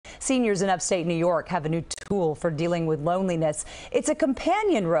Seniors in upstate New York have a new tool for dealing with loneliness. It's a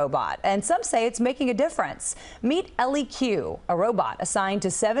companion robot, and some say it's making a difference. Meet Ellie Q, a robot assigned to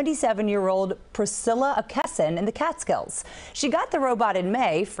 77-year-old Priscilla Okesson in the Catskills. She got the robot in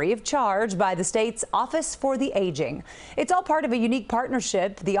May, free of charge, by the state's Office for the Aging. It's all part of a unique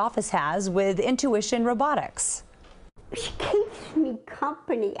partnership the office has with Intuition Robotics. She keeps me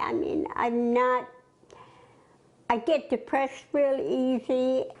company. I mean, I get depressed real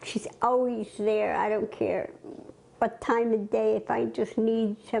easy. She's always there. I don't care what time of day. If I just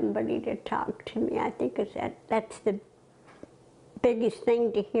need somebody to talk to me, I think that's the biggest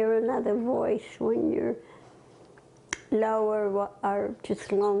thing, to hear another voice when you're low or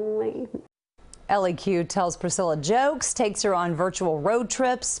just lonely. Ellie Q tells Priscilla jokes, takes her on virtual road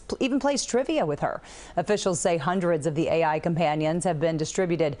trips, even plays trivia with her. Officials say hundreds of the AI companions have been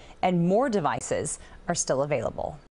distributed and more devices are still available.